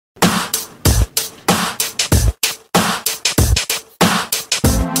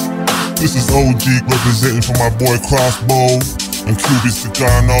This is OG representing for my boy Crossbow and Cuban Cigar,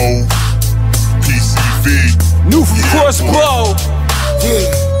 PCV. New from Crossbow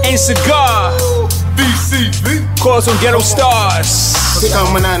and Cigar. BCV. Calls on Ghetto Stars. Take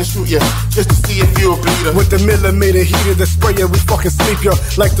out my 9 and shoot ya, just to see if you a bleeder. With the millimeter heater, the sprayer, we fucking sleep ya.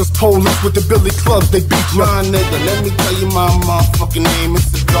 Like those police with the Billy clubs, they beat ya. Nah, nigga, let me tell you my motherfucking name.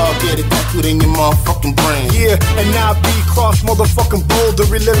 It's Cigar, get it tattooed in your motherfucking brain. Yeah, and now be Cross motherfucking bold, the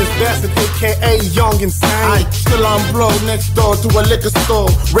relentless bastard, aka Young Insane. I chill on blow next door to a liquor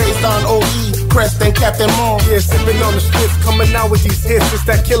store. Raised on OE, Crest and Captain Moore. Yeah, sipping on the streets, coming out with these hits. It's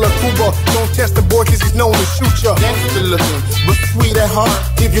that killer Cuba. Don't test the boy, cause he's known to shoot ya. Gangster looking, but sweet at heart.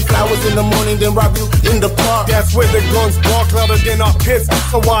 Give you flowers in the morning, then rob you in the park. That's where the guns bark louder than our pits.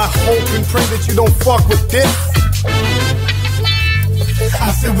 So I hope and pray that you don't fuck with this.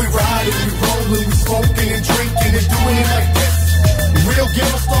 I said we riding, we rolling, we smoking and drinking and doing it like this. Real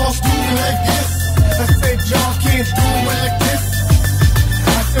ghetto stars doing like this. I said y'all can't do it like this.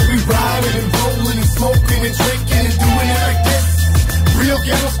 I said we riding and rolling and smoking and drinking and doing it like this. Real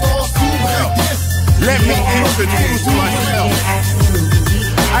ghetto stars doing like this. Let me introduce myself.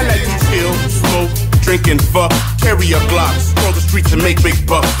 I like to chill, smoke, drink and fuck. Carry a Glock, scroll the streets and make big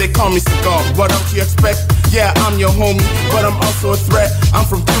bucks. They call me Cigar, what else you expect? Yeah, I'm your homie, but I'm also a threat. I'm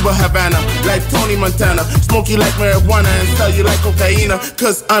from Cuba, Havana, like Tony Montana. Smoke you like marijuana and sell you like cocaine.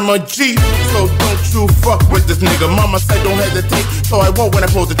 Cause I'm a G, so don't you fuck with this nigga. Mama said don't hesitate, so I won't when I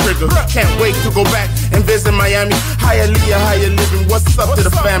pull the trigger. Can't wait to go back and visit Miami. Hialeah, how you living? What's up to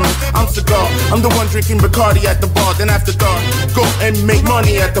the family? I'm Cigar, I'm the one drinking Bacardi at the bar. Then after dark, go and make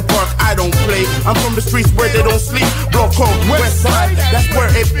money at the park. I don't play, I'm from the streets where they don't sleep. Block code West Side, that's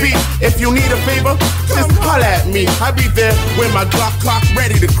where it be. If you need a favor, just holla at me. I be there with my Glock clock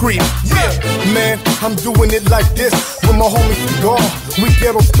ready to creep. Yeah, man, I'm doing it like this with my homie Cigar. We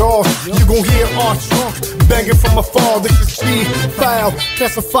ghetto stars. You gon' hear our trunk banging from afar. This is G-File,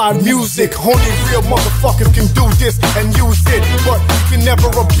 classified music. Only real motherfuckers can do this and use it, but you can never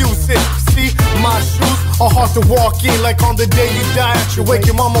abuse it. See, my shoes are hard to walk in. Like on the day you die at your wake,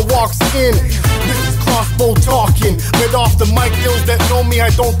 your mama walks in. This is Crossbow talking. Let off the mic, those that know me, I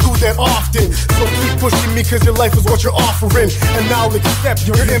don't do that often. So keep pushing me, cause your life is what you're offering. And I'll accept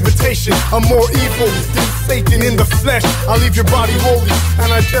your invitation. I'm more evil than Satan in the flesh. I leave your body holy, and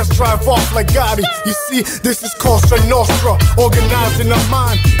I just drive off like Gotti. You see, this is Cosa Nostra, organizing a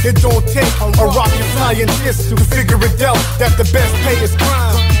mind. It don't take a rocket scientist to figure it out that the best pay is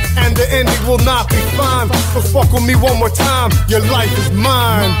crime, and the ending will not be fine. So fuck with me one more time, your life is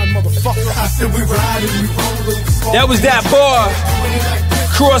mine. I said we riding, we rolling. That was that boy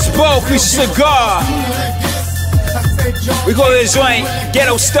Crossbow for Cigar. We call this joint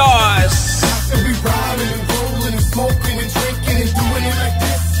Ghetto Stars.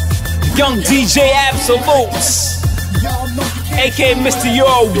 Young DJ Absolutes, aka Mr.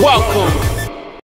 You're Welcome.